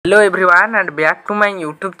Hello everyone and back to my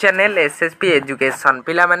YouTube channel S.S.P education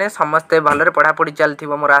पिला माने समस्ते भलरे पढ़ा पढ़ी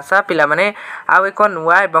चलथिबो मोर आशा पिला माने आउ एक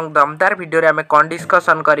नुआ एवं दमदार वीडियो रे हमें कोन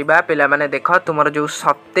डिस्कशन करबा पिला माने देखो तुमर जो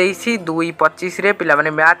 27/2/25 रे पिला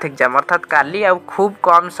माने मैथ एग्जाम अर्थात काली आउ खूब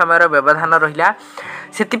कम समय रो व्यवधान रहिला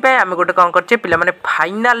सेतिपय आमे गोटे कोन करचे पिला माने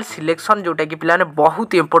फाइनल सिलेक्शन जोटा कि पिला माने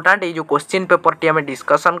बहुत इंपोर्टेंट ए जो क्वेश्चन पेपर टी हमें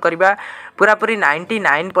डिस्कशन करबा पूरा पूरी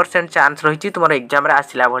 99% चांस रहिछि तुमर एग्जाम रे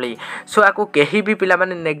आसिला भली सो आकु केही भी पिला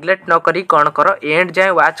माने नेग्लेक्ट न करी कौन कर एंड जाए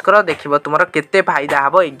वाच कर देखिबो तुमर केते फायदा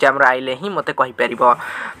हबो एग्जाम रे आइले ही मते कहि परिबो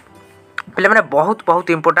पिला माने बहुत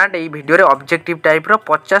इंपोर्टेंट ए वीडियो रे ऑब्जेक्टिव टाइप रो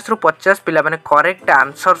 50 रु 50 पिला माने करेक्ट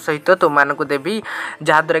आंसर सहित तुम मानकु देबी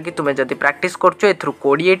जहा द्वारा कि तुमे जदी प्रैक्टिस करछो एथरु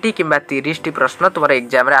 20 टी किबा 30 टी प्रश्न तुमर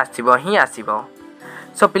एग्जाम रे आसीबो ही आसीबो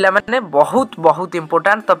सो पिला माने बहुत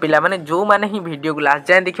इंपोर्टेंट तो पिला माने जो माने ही वीडियो को लास्ट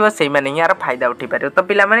जाए देखिबो सेही माने ही यार फायदा उठी पारियो तो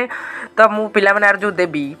पिला माने तो मु पिला माने यार जो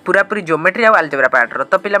देबी पूरा पूरी ज्योमेट्री आ अलजेब्रा पार्ट रो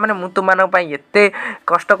तो पिला माने मु तुम मानक पई एते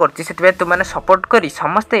कष्ट करछि सेति तुम माने सपोर्ट करी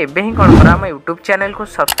समस्ते एबे ही कोन करा हम YouTube चैनल को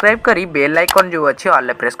सब्सक्राइब करी बेल आइकन जो अछि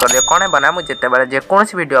ऑल प्रेस कर दियो कोन बना मु जेते बारे जे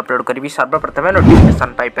कोनसी वीडियो अपलोड करबी सर्वप्रथम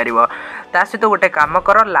नोटिफिकेशन पाई परिबो ता सहित गोटे काम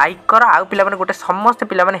कर लाइक कर आ पिला माने गोटे समस्त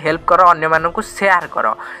पिला माने हेल्प कर अन्य मानकु शेयर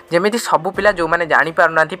कर जेमिति सब पिला जो माने जानि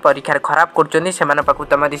पारनाथि परीक्षा खराब करछनी से माने पाकु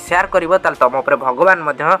तमदि शेयर करिवो ताल तम ऊपर भगवान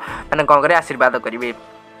मध्य माने गंगरे आशीर्वाद करिवे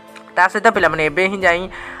ता सहित पिला माने एबे ही जाई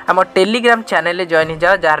हम टेलीग्राम चैनल ले जॉइन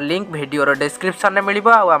जा जार लिंक वीडियो रो डिस्क्रिप्शन रे मिलिबो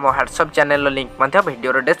आ हम व्हाट्सएप चैनल रो लिंक मध्य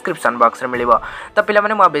वीडियो रो डिस्क्रिप्शन बॉक्स रे मिलिबो तो पिला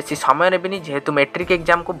माने म बेसी समय नेबिनी जेहेतु मैट्रिक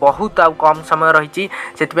एग्जाम को बहुत आ कम समय रहिची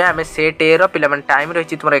सेतबे हमें सेट ए रो पिला माने टाइम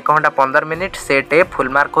रहिची तुमर 1 घंटा 15 minute set a full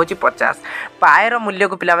mark होची 50 पाए रो मूल्य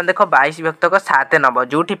को पिला माने देखो 22 विभक्त को 7 नब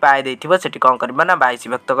जोठी पाए देथिबो सेठी कोन करबा ना 22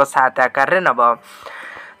 विभक्त को 7 आकार रे नब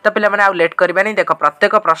तो पिला माने आउ लेट करबानी देखो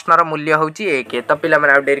प्रत्येक प्रश्नर मूल्य होची 1 तो पिला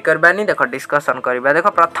माने आउ डेरी करबानी देखो डिस्कशन करबा देखो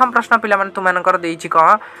प्रथम प्रश्न पिला माने तुम मानकर देइछि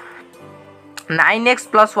क 9x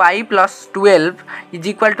 + y + 12 =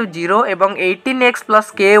 0 एवं 18x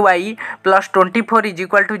 + ky + 24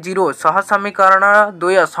 = 0 सह समीकरण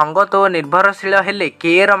द्वय संगत और निर्भरशील हेले k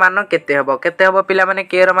र मान केते हबो पिला माने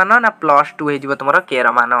k र मान ना +2 हे जिवो तुमरो k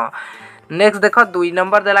र मान नेक्स्ट देखो 2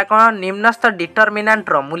 नंबर देला कोन निम्नस्थ डिटरमिनेंट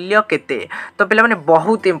रो मूल्य केते तो पिला माने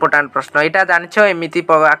बहुत इंपोर्टेंट प्रश्न एटा जानिछो एमिति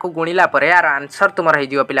आकु गुणिला परे यार आंसर तुमर हे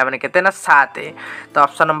जिवो पिला माने केते ना 7 तो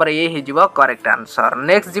ऑप्शन नंबर ए हे जिवो करेक्ट आंसर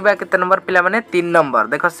नेक्स्ट जिबा केते नंबर पिला माने 3 नंबर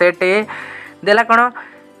देखो सेट ए देला कोन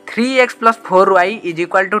 3x + 4y =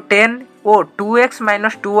 10 ओ 2x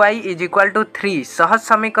 - 2y = 3 सहज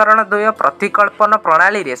समीकरण द्वय प्रतिकल्पन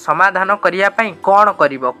प्रणाली रे समाधान करिया पई कोन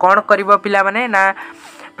करिवो पिला माने ना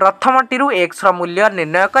प्रथम टीरु x रो मूल्य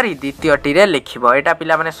निर्णय करी द्वितीय टी रे लिखिबो एटा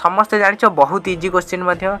पिला माने समस्त जानिछो बहुत इजी क्वेश्चन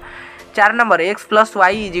मध्य 4 नंबर x +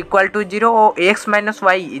 y = 0 और x -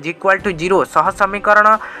 y = 0 सह समीकरण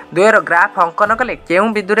द्वयर ग्राफ अंकन कले केउ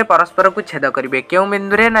बिंदु रे परस्पर को छेद करिवे केउ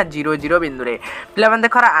बिंदु रे ना 0 0 बिंदु रे पिला माने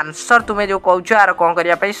देखो आंसर तुमे जो कहउछो आर कोन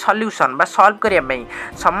करिया पई सॉल्यूशन बा सॉल्व करिया पई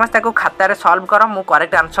समस्त को खाता रे सॉल्व कर मु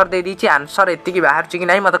करेक्ट आंसर दे दीची आंसर एति की बाहर छि कि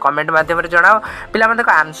नै मते कमेंट माध्यम रे जणाओ पिला माने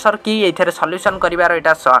देखो आंसर की एथरे सॉल्यूशन करिवार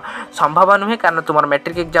एटा संभव नुहे कारण तुमर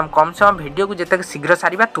मैट्रिक एग्जाम कम समय वीडियो को जते शीघ्र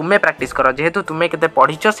सारिबा तुमे प्रैक्टिस करो जेहेतु तुमे केते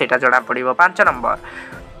पढिछो सेटा जणा पड़िबो 5 नंबर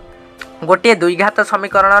गोटे द्विघात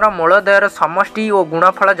समीकरण मूलद्वयर समष्टि और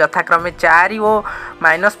गुणफल यथाक्रमे 4 और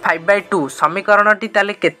 -5/2 समीकरण टी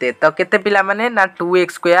ताले केते तो केते पिला माने ना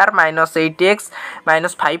 2x² - 8x -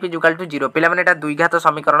 5 = 0 पिला माने एटा द्विघात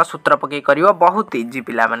समीकरण सूत्र पके करिवो बहुत इजी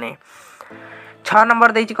पिला माने 6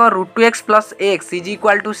 नंबर देछि को √2x + x =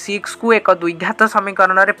 6 को एक द्विघात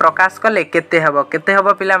समीकरण रे प्रकाश कले केते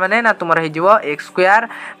हबो पिला माने ना तुमर हे जिवो x²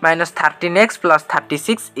 - 13x +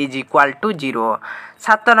 36 = 0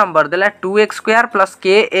 7 नंबर देला 2x² +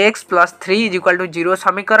 kx + 3 = 0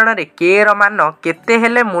 समीकरण रे k र मान केते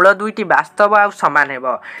हेले मूल दुईटी वास्तव आ समान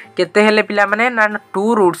हेबो केते हेले पिला माने ना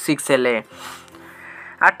 2√6 हेले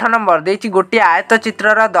 8 नंबर देछि गोटी आयत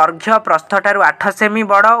चित्रर दैर्घ्य प्रस्थ ठारु 8 सेमी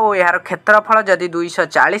बड़ और यार क्षेत्रफल जदि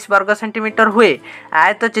 240 वर्ग सेंटीमीटर हुए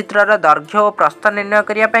आयत चित्रर दैर्घ्य और प्रस्थ निर्णय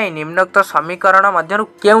करिया पई निम्नोक्त समीकरण मध्यरु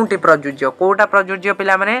केउटी प्रयोज्य कोटा प्रयोज्य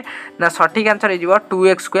पिला माने ना सठिक आंसर हिजो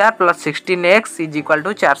 2x² + 16x =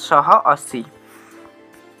 480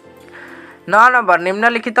 9 नंबर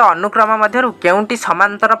निम्नलिखित अनुक्रम मध्यरु केउटी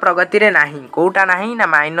समांतर प्रगति रे नाही कोटा नाही ना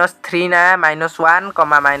 -3 ना -1,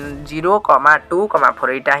 -0, -2, -4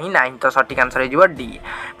 एटा ही नाही तो सठिक आंसर हिजो डी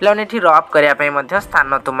पिला ने एठी रफ करिया पई मध्य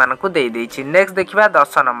स्थान तुम मानकु देई देछि नेक्स्ट देखिबा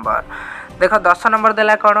 10 नंबर देखो 10 नंबर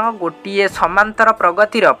देला कोन गोटिए समांतर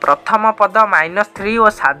प्रगति रो प्रथम पद -3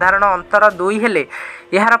 और साधारण अंतर 2 हेले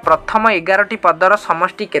यार प्रथम 11 टी पदर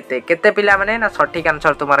समष्टि केते पिला माने ना सठिक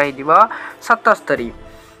आंसर तुमर हिजो 77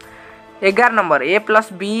 11 नंबर a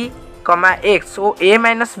 + b कमा x O A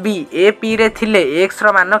minus B A P रे थिले एक्स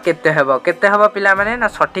रो मान केते हेबो पिला माने ना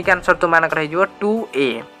सठिक आंसर तुम मानकर हेजिवो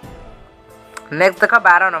 2a। नेक्स्ट देख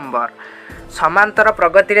 12 नंबर समांतर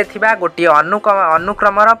प्रगति रे थिबा गोटी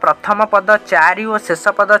अनुक्रमर प्रथम पद 4 और शेष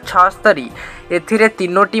पद 76 एथिरे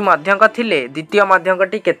तीनोटी मध्यंक थिले द्वितीय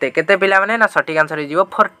मध्यंकटी केते केते पिला माने ना सठिक आंसर हेजिवो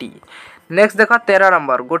 40। नेक्स्ट देख 13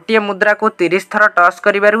 नंबर गोटे मुद्रा को 30 थर टच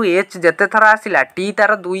करिबारु एच जेते थर आसिला टी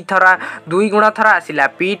तार 2 गुण थर आसिला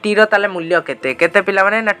पी टी रो ताले मूल्य केते केते पिला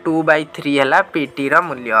माने ना 2/3 हैला पी टी रो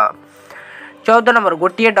मूल्य। 14 नंबर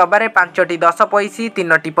गोटे डबारे 5टी 10 पैसी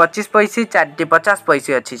 3टी 25 पैसी 4टी 50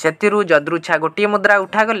 पैसी अच्छी से जदृच्छा गोटे मुद्रा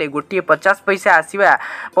उठा गले गोटे 50 पैसा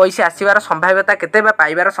आसबार संभाव्यता केते बा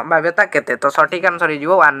पाइबार संभाव्यता केते तो सठिक आंसर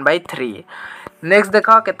हो 1/3। नेक्स्ट देख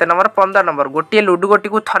केते नंबर 15 नंबर गोटे लुडु गोटी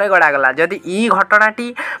को थरे गड़ागला जदि ई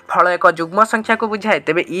घटनाटी फल एक जुग्म संख्या को बुझाए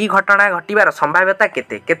तेबे ई घटना घटिबार संभाव्यता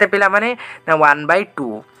केते केते पिला माने ना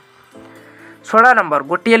 1/2। 16 नंबर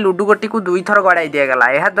गोटे लुडु गोटी को 2 थर गड़ाई दिगला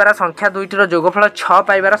यह द्वारा संख्या दुईटर जोगफल 6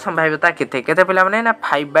 पाइबार संभाव्यता केते केते पिला माने ना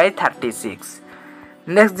 5/36।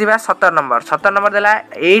 नेक्स्ट जीवा 17 नंबर देला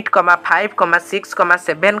 8, 5, 6,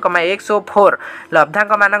 7, x और 4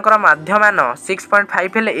 लब्धांक मानकर मध्य मान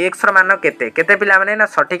 6.5 हेले x रो मान केते केते पिला माने ना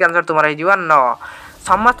सठिक आंसर तुमर हे जीवा 9।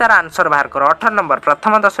 समस्त आंसर बाहर कर। 18 नंबर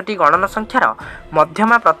प्रथम 10टी गणन संख्यार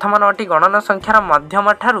मध्यमा प्रथम 9टी गणन संख्यार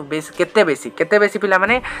मध्यम ठारू केते बेसी पिला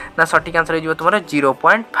माने ना सठिक आंसर हे जीवा तुमर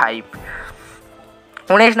 0.5।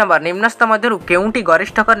 19 नंबर निम्नस्थ मध्यरु केउंटी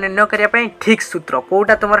गरिष्ठक निर्णय करिया पई ठीक सूत्र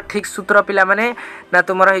कोटा तुमर ठीक सूत्र पिला माने ना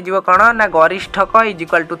तुमर हे जीव कोन ना गरिष्ठक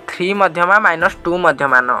 = 3 मध्यमा -2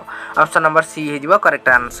 मध्यमान ऑप्शन नंबर सी हे जीव करेक्ट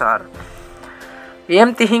आंसर।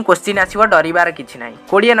 एमती ही क्वेश्चन आसीबो डरिबार किछि नाही।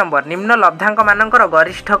 20 नंबर निम्न लब्धांक मानकर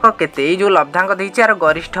गरिष्ठक केते ए जो लब्धांक देइछि आर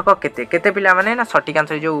गरिष्ठक केते केते पिला माने ना सठिक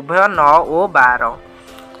आंसर जो उभय 9 और 12।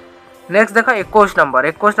 नेक्स्ट देखो 21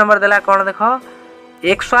 नंबर देला कोन देखो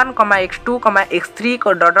x1, x2, x3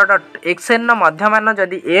 xn मध्यमान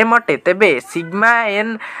जदि m अटे तेबे सिग्मा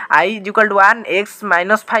n i = 1 x -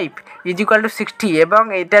 5 = 60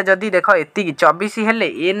 एवं एटा जदि देखो एति 24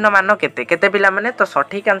 हेले n मान केते केते पिला माने तो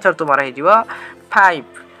सठिक आंसर तुमर हे जीवो 5।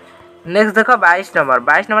 नेक्स्ट देखो 22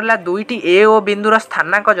 नंबर ला दुईटी a ओ बिंदुर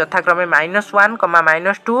स्थानांक यथाक्रमे -1,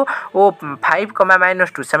 -2 और 5,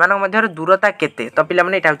 -2 सेमान मध्य दूरता केते तो पिला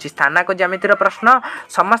माने एटा होची स्थानांक ज्यामितिर प्रश्न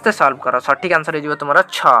समस्त सॉल्व करो सठिक आंसर हे जीवो तुमर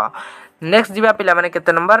 6। नेक्स्ट जीवा पिला माने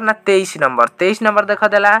केते नंबर ना 23 नंबर देखो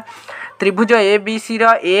देला त्रिभुज A B C row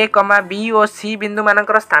a, b और c बिंदु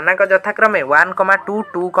मानकर स्थानांक यथाक्रमे 1, 2,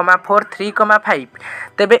 2, 4, 3, 5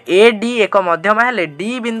 तेबे a d एक मध्यमा हेले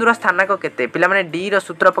d बिंदुर स्थानांक केते पिला माने d रो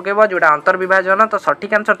सूत्र पकेबो जोडा अंतर विभाजन तो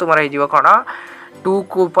सठिक आंसर तुमर हे जीवो कोन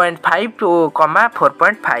 2.5 और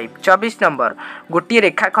 4.5। 24 नंबर गोटे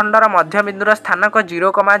रेखाखंडर मध्य बिंदुर स्थानांक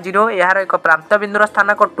 0, 0 यार एक प्रांत बिंदुर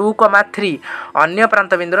स्थानांक 2, 3 अन्य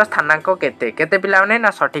प्रांत बिंदुर स्थानांक केते केते पिला माने ना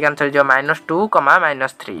सठिक आंसर जो -2,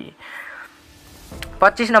 -3।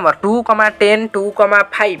 25 नंबर 2, 10, 2,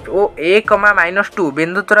 5 और a, -2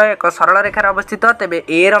 बिंदुतर एक सरल रेखार अवस्थित तेबे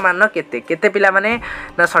a रो मान केते केते पिला माने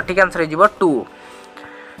ना सठिक आंसर जीवो 2।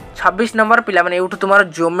 26 नंबर पिला माने उठु तुमर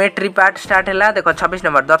ज्योमेट्री पार्ट स्टार्ट हैला देखो 26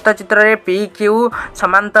 नंबर दत्त चित्र रे पी क्यू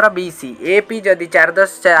समांतर बीसी एपी जदि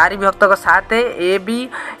 4 विभक्तक 7 एबी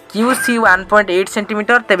क्यूसी 1.8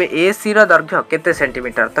 सेंटीमीटर तेबे एसी रो दैर्घ्य केते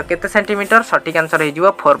सेंटीमीटर तो केते सेंटीमीटर सठिक आंसर हे जीवो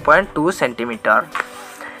 4.2 सेंटीमीटर।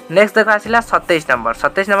 नेक्स्ट देखो आसिला 27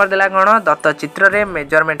 नंबर देला कोन दत्त चित्र रे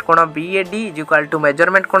मेजरमेंट कोण बीएडी =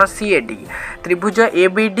 मेजरमेंट कोण सीएडी त्रिभुज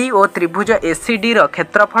एबीडी और त्रिभुज एसीडी रो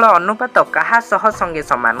क्षेत्रफल अनुपात कहा सह संगे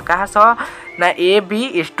समान कहा सह ना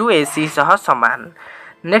AB/AC सह समान।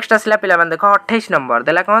 नेक्स्ट आसिला पिला मान देखो 28 नंबर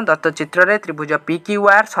देला कोन दत्त चित्र रे त्रिभुज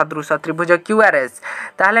PQR सदृश त्रिभुज QRS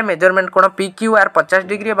ताले मेजरमेंट कोण PQR 50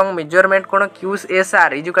 डिग्री एवं मेजरमेंट कोण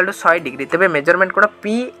QSR = 100 डिग्री तेबे मेजरमेंट कोण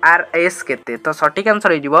PRS केते तो सठिक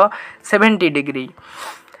आंसर हे जीवो 70 डिग्री।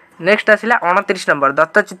 नेक्स्ट आसिला 29 नंबर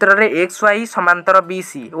दत्त चित्र रे XY समांतर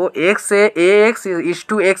BC और AX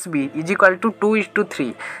XB =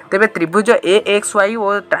 2:3 तेबे त्रिभुज AXY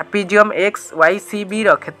और ट्रापेजियम XYCB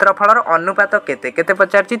रो क्षेत्रफल अनुपात केते केते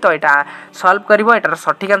पचारची तो एटा सॉल्व करबो एटार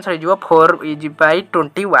सठिक आंसर जीवो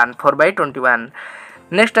 4/21।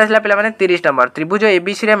 नेक्स्ट आसला पिला माने 30 नंबर त्रिभुज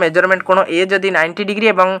एबीसी रे मेजरमेंट कोण ए जदि 90 डिग्री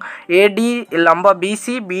एवं एडी लंब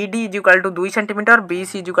BC BD = 2 centimetre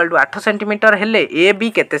BC = 8 centimetre हेले एबी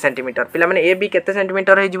केते सेंटीमीटर पिला माने एबी केते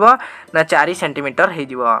सेंटीमीटर हे जिवो ना 4 सेंटीमीटर हे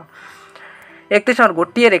जिवो। 31 नंबर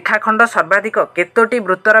गोटे रेखाखंड सर्वाधिक केतोटी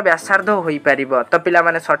वृत्तर व्यासार्ध होई परिबो तो पिला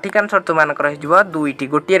माने सठिक आंसर तुम मानकर हिजबो दुईटी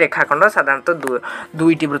गोटे रेखाखंड साधारणतः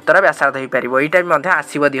दुईटी वृत्तर व्यासार्ध होई परिबो एटा भी मध्ये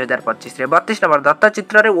आसीबो 2025 रे। 32 नंबर दत्त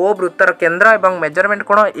चित्र रे ओ वृत्तर केंद्र एवं मेजरमेंट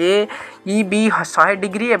कोण ए ई बी 100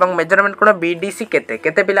 डिग्री एवं मेजरमेंट कोण बी डी सी केते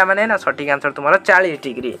केते पिला माने ना सठिक आंसर तुमरो 40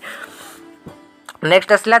 डिग्री।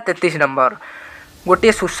 नेक्स्ट आसला 33 नंबर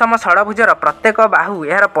गोटे सुषम षड़भुजर प्रत्येक बाहु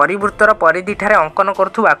यार परिवृत्तर परिधि ठारे अंकन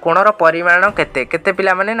करुवा कोणर परिमाण केते केते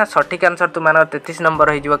पिला माने ना सठिक आंसर तुम 33 नंबर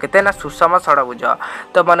हो केते ना सुषम षड़भुज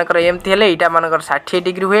तो मनकर एमती हेले एटा मनकर 60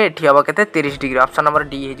 डिग्री हुए एठी हबो केते 30 डिग्री ऑप्शन नंबर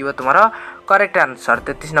डी हो तुम करेक्ट आंसर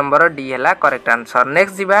 33 नंबर डी है करेक्ट आंसर।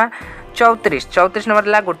 नेक्स्ट जीवा 34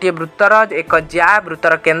 नंबर है गोटे वृत्तर एक ज्या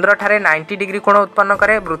वृत्तर केंद्र ठारे 90 डिग्री कोण उत्पन्न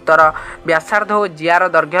करे वृत्तर व्यासार्ध और जियार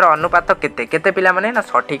दैर्घ्यर अनुपात केते केते पिला माने ना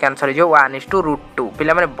सठिक आंसर हो 1:√2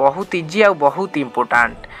 पिला माने बहुत इजी आ बहुत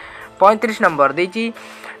इंपोर्टेंट। 35 नंबर देची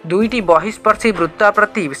दुईटी बहिस्पर्शी वृत्त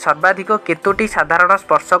प्रति सर्वाधिक केतोटी साधारण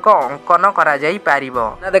स्पर्शक अंकन करा जाई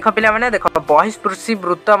पारिबो ना देख पिला माने देख बहिस्पर्शी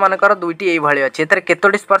वृत्त मानकर दुईटी एई भଳି अछि एतर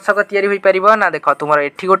केतोटी स्पर्शक तयारी होई पारिबो ना देख तुमर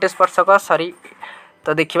एठी गोटे स्पर्शक सॉरी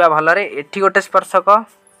तो देखा भलरे एठी गोटे स्पर्शक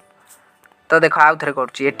तो देख आउ थे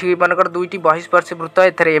करुँची मनकर दुईटी बहिस्पर्शी वृत्त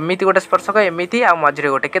एथरे एमिति गोटे स्पर्शक एमिति आ मझे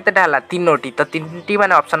गोटे केतेटा हला तीनोटी तो तीनटी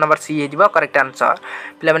माने ऑप्शन नंबर सी हो करेक्ट आंसर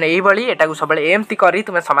पिला माने एही भली एटाकू सबले एमती करी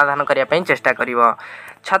तुमे समाधान करिया पई चेष्टा करिवो।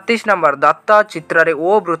 36 नंबर दत्त चित्र रे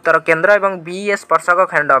ओ वृत्तर केंद्र एवं बी ए स्पर्शक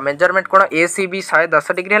खंड मेजरमेंट कोण ए सी बी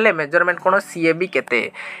 110 डिग्री हेले मेजरमेंट कोण सी ए बी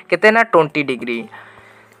केते केते ना 20 डिग्री।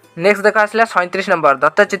 नेक्स्ट देखा आसला 37 नंबर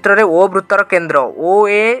दत्त चित्र रे ओ वृत्तर केंद्र ओ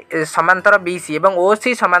ए समांतर बी सी एवं ओ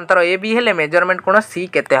सी समांतर ए बी हेले मेजरमेंट कोण सी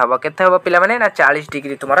केते हबो पिला माने ना 40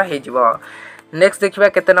 डिग्री तुमरा हे जिवो। नेक्स्ट देखिबा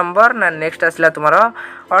केते नंबर ना नेक्स्ट आसला तुमरा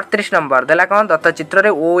 38 नंबर देला कोन दत्त चित्र रे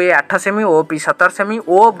ओ ए 8 सेमी ओ पी 17 सेमी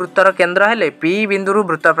ओ वृत्तर केंद्र हेले पी बिंदुरु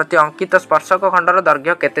वृत्त प्रति अंकित स्पर्शक खंडर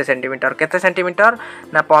दैर्घ्य केते सेंटीमीटर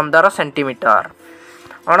ना 15 सेंटीमीटर।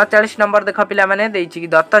 39 नंबर देख पिला माने देइछि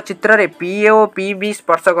दत्त चित्र रे P A O P B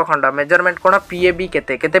स्पर्शक खंड मेजरमेंट कोण पी ए बी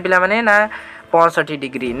केते केते पिला माने ना 65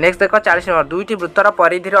 डिग्री। नेक्स्ट देख 40 नंबर दुईटी वृत्तर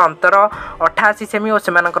परिधिर अंतर 88 सेमी और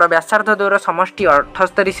सेमानकर व्यासार्ध द्वयर समष्टि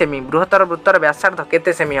 78 सेमी बृहत्तर वृत्तर व्यासार्ध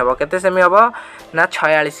केते सेमी हबो ना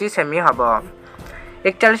 46 सेमी हबो।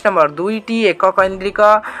 41 नंबर दुईटी एक केंद्रिक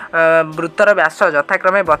वृत्तर व्यास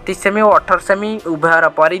यथाक्रमे 32 सेमी और 18 सेमी उभयर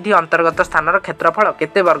परिधि अंतर्गत स्थानर क्षेत्रफल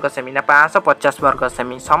केते वर्ग सेमी ना 550 वर्ग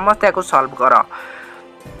सेमी समस्त याकू सॉल्व कर।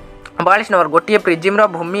 42 नंबर गोटे प्रिजिम्र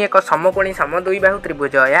भूमि एक समकोणी समद्विबाहु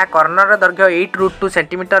त्रिभुज या कर्णर दैर्घ्य 8√2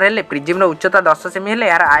 सेंटीमीटर हेले प्रिजिम्र उच्चता 10 सेमी हेले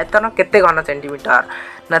यार आयतन केते घन सेंटीमीटर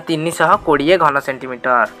ना 320 घन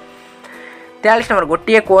सेंटीमीटर। 43 नंबर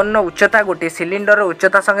गोटे कोन उच्चता गोटे सिलिंडर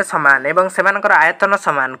उच्चता संगे समान एवं सेमानकर आयतन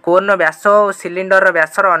समान कोन व्यास और सिलिंडर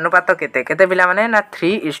व्यासर अनुपात केते केते पिला माने ना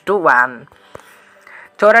 3:1।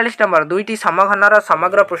 44 नंबर दुईटी समघनर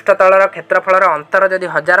समग्र पृष्ठतलर क्षेत्रफलर अंतर जदि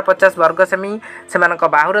 1050 वर्ग सेमी सेमानक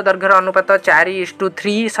बाहुर दैर्घ्यर अनुपात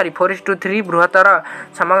 4:3 बृहत्तर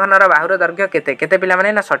समघनर बाहुर दैर्घ्य केते केते पिला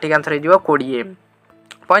माने ना सठिक आंसर हो 20।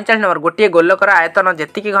 45 नंबर गोटे गोलकर आयतन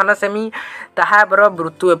जेतिकी घन सेमी ताहार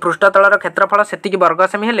पृष्ठतलर क्षेत्रफल सेतिकी वर्ग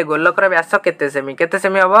सेमी हेले गोलकर व्यास केते सेमी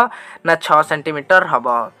हबो ना 6 सेंटीमीटर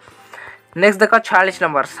हबो। नेक्स्ट देख 46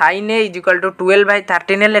 नंबर sin a =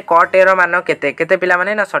 12/13 हेले cot a रो मान केते केते पिला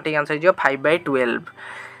माने ना सठिक आंसर हो 5/12।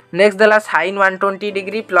 नेक्स्ट देला sin 120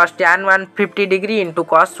 degree plus tan 150 degree into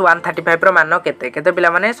cos 135 रो मान केते केते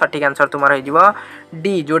पिला माने सठिक आंसर तुमार हो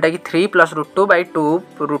डी जोटा कि 3 +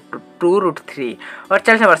 √2/2√3।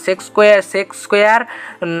 48 number sec square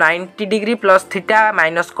 90 degree plus theta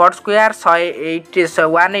minus cot square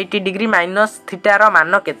 180 degree minus theta rho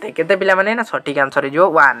मान केते केते पिला माने ना सठिक आंसर हो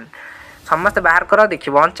 1 समस्त बाहर कर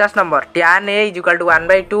देखिए। 49 नंबर tan a =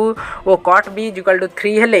 1/2 और cot b =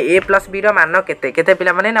 3 हेले a + b रो मान केते केते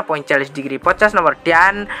पिला माने ना 45 degree. 50 number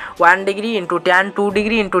tan 1 degree into tan 2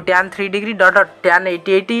 degree into tan 3 degree dot tan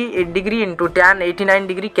 80 degree into tan 89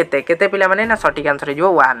 degree केते केते पिला माने ना सठिक आंसर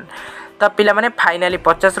हो 1। तो पिला माने फाइनाली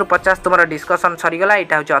 50 रु 50 तुम डिस्कसन सरीगला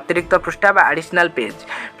यहाँ हूँ अतिरिक्त पृष्ठा बा एडिशनल पेज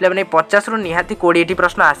पिला माने 50 रु निहाती 20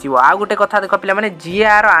 प्रश्न आसीबो। आ गोटे कथा देख पिला माने जी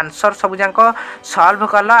आर आंसर सब जाक सॉल्व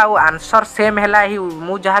कल आ आंसर सेम हैला ही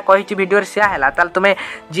मु जहाँ कही वीडियो रे सिया हैला ताल तुमे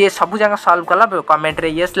जी सब जाक सॉल्व कल कमेंट रे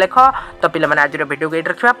यस लेख। तो पिला माने आज वीडियो को एट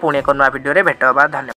रखिबा पुणी एक नया वीडियो रे भेट बा। धन्यवाद।